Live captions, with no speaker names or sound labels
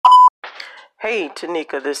Hey,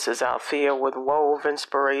 Tanika, this is Althea with Wove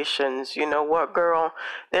Inspirations. You know what, girl?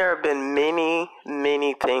 There have been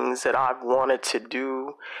many things that I've wanted to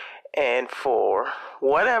do, and for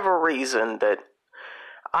whatever reason that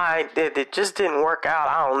I did, it just didn't work out.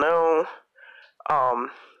 I don't know.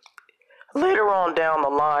 Um, Later on down the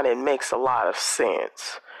line, it makes a lot of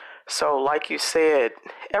sense. So, like you said,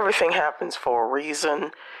 everything happens for a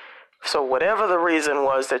reason. So, whatever the reason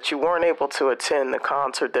was that you weren't able to attend the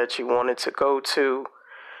concert that you wanted to go to,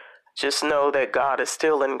 just know that God is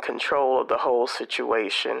still in control of the whole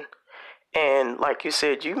situation. And like you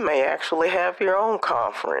said, you may actually have your own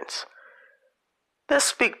conference. Let's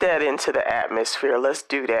speak that into the atmosphere. Let's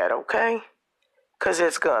do that, okay? Because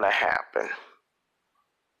it's going to happen.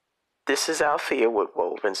 This is Althea with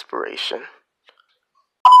Wove Inspiration.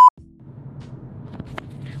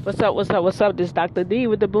 What's up? This is Dr. D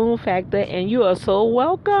with the Boom Factor, and you are so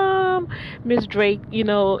welcome, Miss Drake.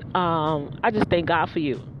 I just thank God for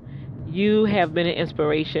you. You have been an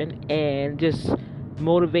inspiration and just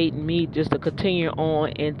motivating me just to continue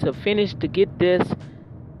on and to finish to get this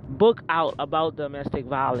book out about domestic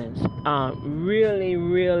violence.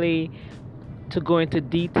 Really to go into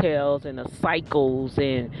details and the cycles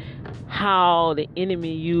and how the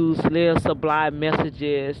enemy used their sublime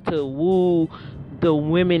messages to woo the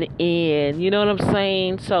women in. You know what I'm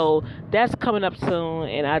saying? So that's coming up soon,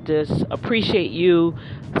 and I just appreciate you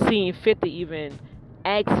seeing fit to even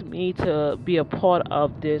ask me to be a part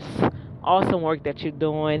of this awesome work that you're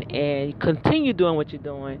doing, and continue doing what you're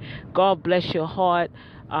doing. God bless your heart.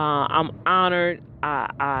 I'm honored.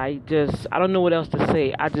 I don't know what else to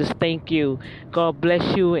say. I just thank you. God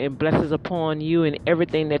bless you and blessings upon you and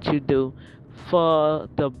everything that you do for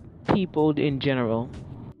the people in general.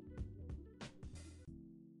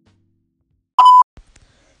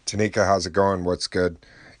 Tanika, how's it going? What's good?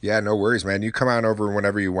 Yeah, no worries, man. You come on over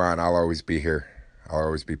whenever you want. I'll always be here. I'll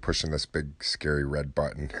always be pushing this big, scary red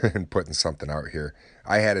button and putting something out here.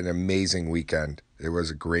 I had an amazing weekend. It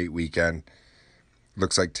was a great weekend.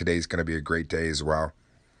 Looks like today's going to be a great day as well.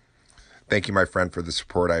 Thank you, my friend, for the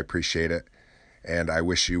support. I appreciate it. And I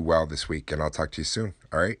wish you well this week, and I'll talk to you soon.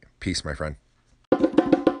 All right? Peace, my friend.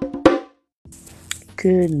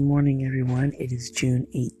 Good morning, everyone. It is June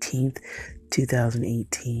 18th,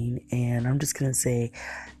 2018, and I'm just going to say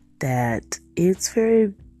that it's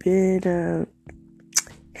been a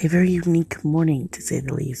very unique morning, to say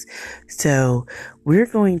the least. So we're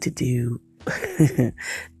going to do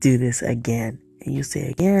this again. And you say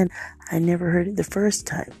again, I never heard it the first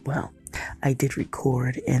time. Well, I did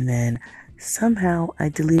record, and then somehow I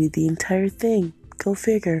deleted the entire thing. Go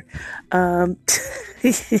figure.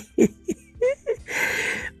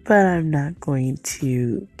 But I'm not going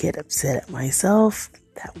to get upset at myself.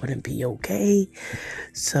 That wouldn't be okay.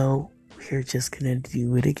 So we're just going to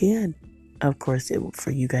do it again. Of course, for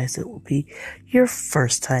you guys, it will be your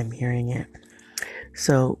first time hearing it.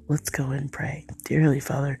 So let's go and pray. Dear Heavenly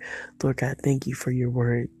Father, Lord God, thank you for your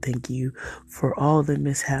word. Thank you for all the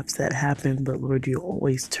mishaps that happen, but Lord, you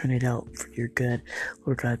always turn it out for your good.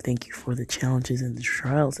 Lord God, thank you for the challenges and the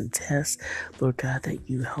trials and tests. Lord God, that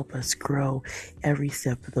you help us grow every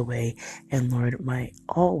step of the way. And Lord, my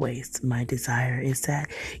desire is that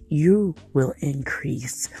you will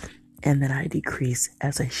increase and that I decrease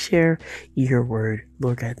as I share your word.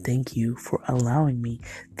 Lord God, thank you for allowing me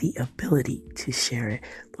the ability to share it.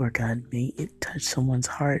 Lord God, may it touch someone's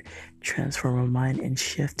heart, transform a mind, and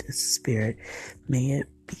shift a spirit. May it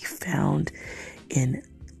be found in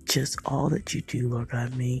just all that you do, Lord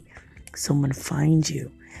God. May someone find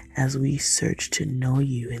you as we search to know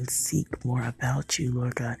you and seek more about you,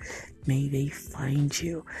 Lord God. May they find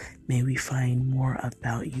you. May we find more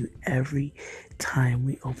about you every time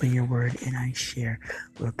we open your word and I share.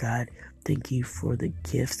 Lord God, thank you for the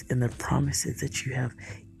gifts and the promises that you have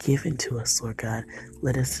given to us, Lord God.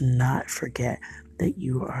 Let us not forget that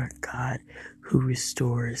you are a God who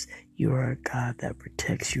restores. You are a God that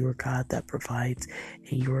protects. You are a God that provides.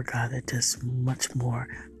 And you are a God that does much more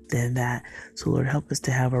than that. So Lord, help us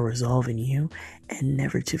to have a resolve in you and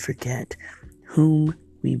never to forget whom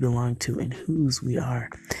we belong to and whose we are.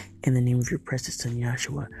 In the name of your precious son,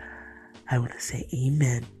 Yahshua, I want to say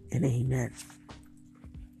amen and amen.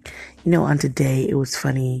 On today, it was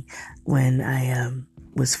funny when I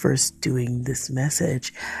was first doing this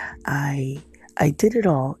message. I did it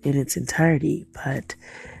all in its entirety, but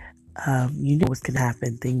you know what's going to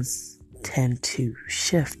happen. Things tend to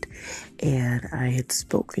shift. And I had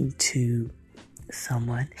spoken to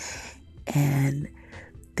someone, and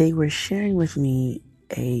they were sharing with me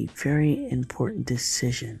a very important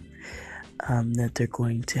decision that they're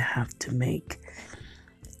going to have to make.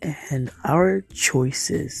 And our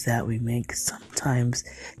choices that we make sometimes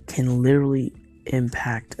can literally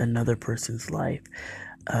impact another person's life,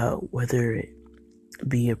 whether it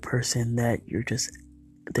be a person that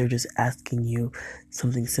they're just asking you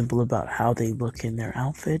something simple about how they look in their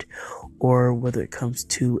outfit, or whether it comes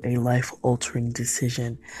to a life-altering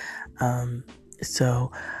decision.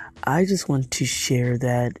 So I just want to share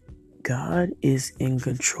that God is in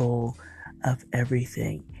control of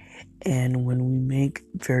everything. And when we make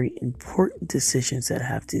very important decisions that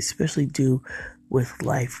have to especially do with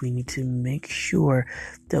life, we need to make sure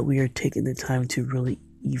that we are taking the time to really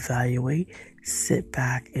evaluate, sit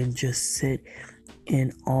back, and just sit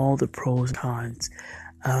in all the pros and cons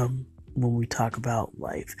when we talk about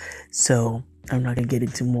life. So I'm not going to get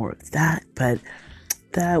into more of that, but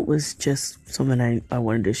that was just something I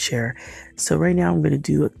wanted to share. So right now I'm going to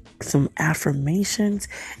do some affirmations,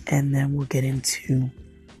 and then we'll get into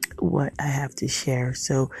what I have to share.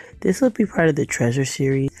 So this will be part of the treasure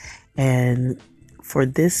series, and for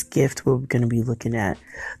this gift we're going to be looking at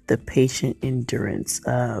the patient endurance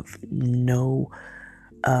of no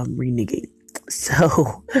reneging.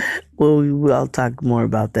 So I'll talk more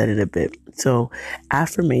about that in a bit. So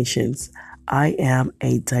affirmations: I am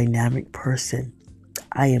a dynamic person.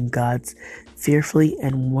 I am God's fearfully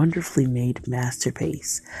and wonderfully made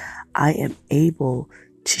masterpiece. I am able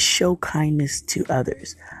to show kindness to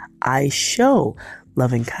others. I show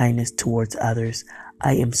loving kindness towards others.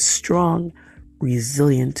 I am strong,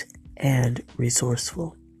 resilient, and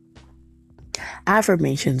resourceful.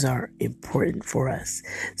 Affirmations are important for us,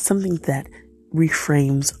 something that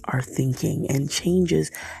reframes our thinking and changes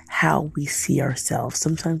how we see ourselves.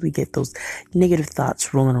 Sometimes we get those negative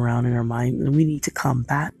thoughts rolling around in our mind, and we need to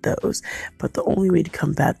combat those. But the only way to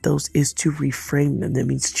combat those is to reframe them. That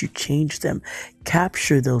means to change them,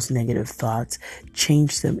 capture those negative thoughts,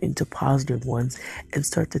 change them into positive ones, and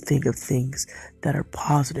start to think of things that are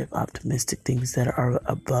positive, optimistic, things that are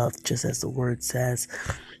above, just as the word says.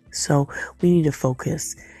 So we need to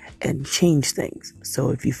focus and change things.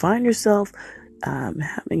 So if you find yourself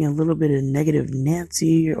having a little bit of negative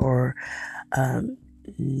Nancy or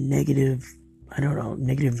negative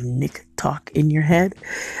Nick talk in your head,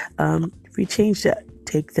 we change that.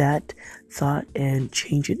 Take that thought and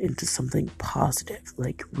change it into something positive,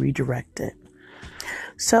 like redirect it.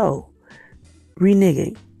 So,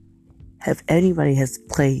 reneging. Have anybody has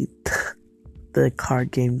played the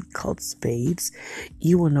card game called Spades,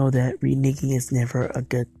 you will know that reneging is never a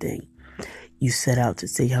good thing. You set out to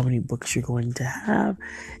say how many books you're going to have,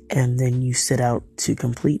 and then you set out to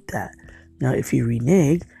complete that. Now, if you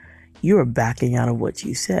renege, you are backing out of what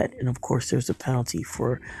you said. And of course, there's a penalty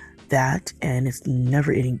for that, and it's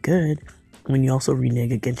never any good when you also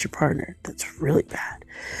renege against your partner. That's really bad.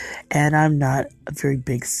 And I'm not a very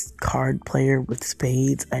big card player with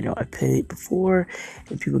spades. I know I played before,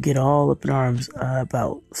 and people get all up in arms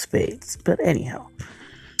about spades. But anyhow,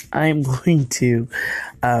 I'm going to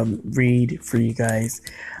read for you guys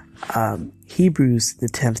Hebrews, the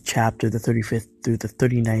 10th chapter, the 35th through the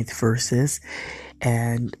 39th verses.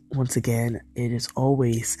 And once again, it is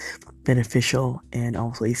always beneficial and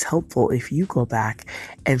always helpful if you go back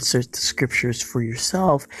and search the scriptures for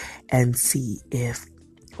yourself and see if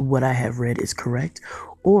what I have read is correct,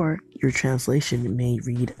 or your translation may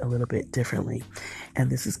read a little bit differently. And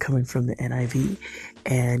this is coming from the NIV,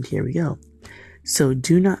 and here we go. So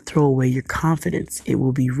do not throw away your confidence. It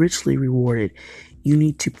will be richly rewarded. You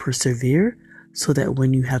need to persevere so that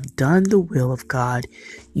when you have done the will of God,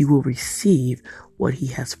 you will receive what he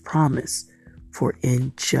has promised. For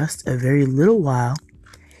in just a very little while,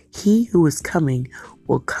 he who is coming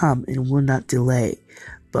will come and will not delay.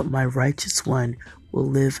 But my righteous one will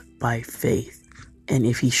live by faith. And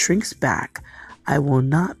if he shrinks back, I will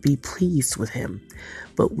not be pleased with him.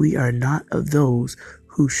 But we are not of those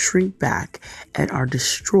who shrink back and are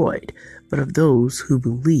destroyed, but of those who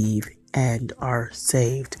believe and are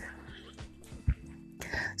saved.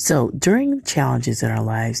 So during challenges in our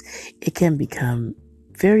lives, it can become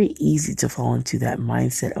very easy to fall into that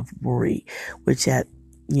mindset of worry, which at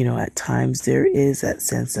times there is that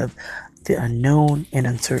sense of the unknown and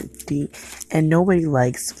uncertainty, and nobody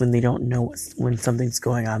likes when they don't know when something's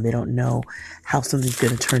going on. They don't know how something's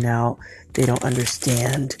going to turn out. They don't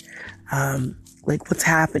understand what's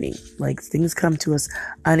happening. Like, things come to us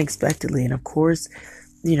unexpectedly, and of course,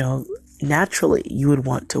 naturally you would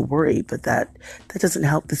want to worry, but that doesn't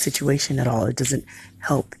help the situation at all. It doesn't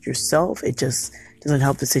help yourself. It just doesn't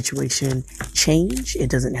help the situation change.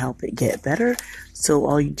 It doesn't help it get better. So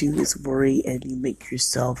all you do is worry, and you make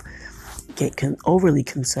yourself get overly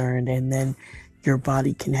concerned, and then your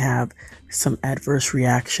body can have some adverse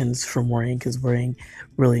reactions from worrying, because worrying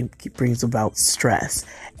really brings about stress,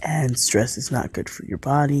 and stress is not good for your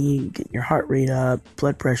body. You get your heart rate up,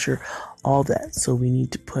 blood pressure, all that. So we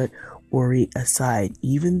need to put worry aside.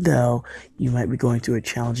 Even though you might be going through a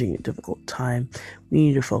challenging and difficult time, we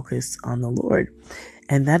need to focus on the Lord.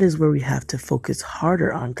 And that is where we have to focus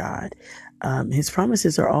harder on God. His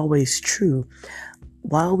promises are always true.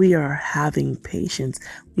 While we are having patience,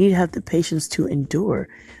 we need to have the patience to endure.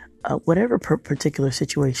 Whatever particular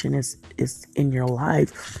situation is in your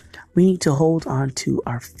life, we need to hold on to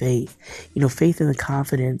our faith. Faith in the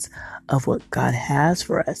confidence of what God has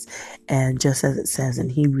for us. And just as it says in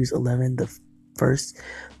Hebrews 11, the first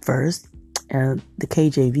verse, and the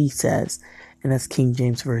KJV says, and that's King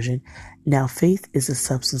James Version, now faith is the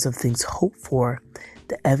substance of things hoped for,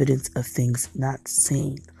 the evidence of things not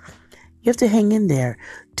seen. You have to hang in there.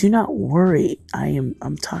 Do not worry.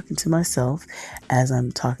 I'm talking to myself as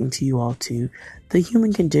I'm talking to you all too. The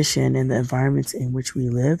human condition and the environments in which we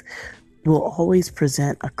live will always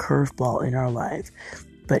present a curveball in our life.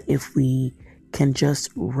 But if we can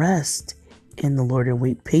just rest in the Lord and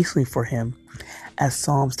wait patiently for Him, as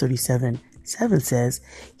Psalms 37:7 says,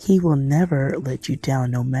 He will never let you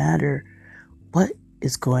down no matter what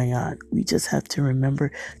is going on. We just have to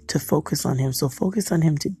remember to focus on Him. So focus on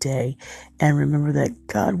Him today, and remember that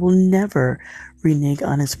God will never renege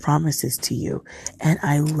on His promises to you. And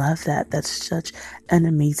I love that. That's such an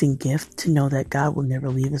amazing gift to know that God will never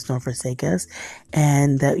leave us nor forsake us,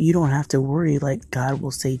 and that you don't have to worry. Like, God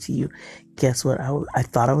will say to you, guess what? I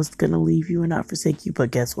thought I was going to leave you and not forsake you, but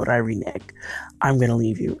guess what? I renege. I'm going to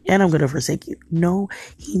leave you and I'm going to forsake you. No,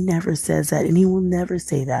 He never says that, and He will never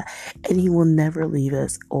say that, and He will never leave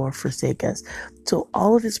us or forsake us. So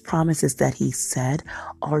all of His promises that He said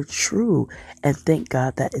are true, and thank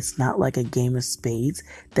God that it's not like a game of spades,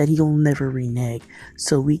 that He'll never renege.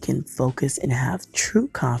 So we can focus and have true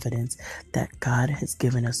confidence that God has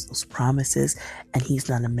given us those promises, and He's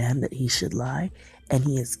not a man that He should lie, and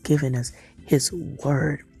He has given us His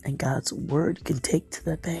word, and God's word can take to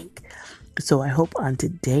the bank. So I hope on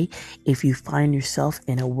today, if you find yourself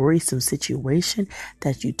in a worrisome situation,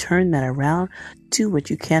 that you turn that around, do what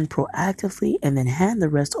you can proactively, and then hand the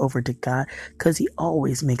rest over to God, because He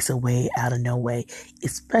always makes a way out of no way,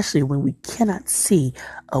 especially when we cannot see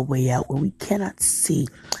a way out, when we cannot see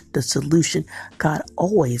the solution. God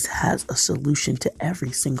always has a solution to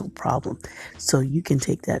every single problem. So you can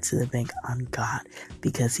take that to the bank on God,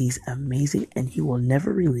 because He's amazing and He will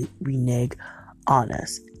never really renege on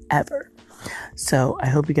us, ever. So I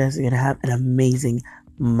hope you guys are going to have an amazing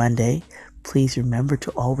Monday. Please remember to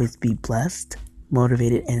always be blessed,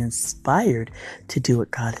 motivated, and inspired to do what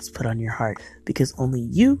God has put on your heart, because only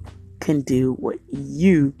you can do what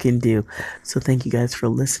you can do. So thank you guys for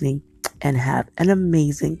listening, and have an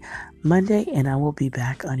amazing Monday, and I will be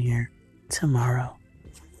back on here tomorrow.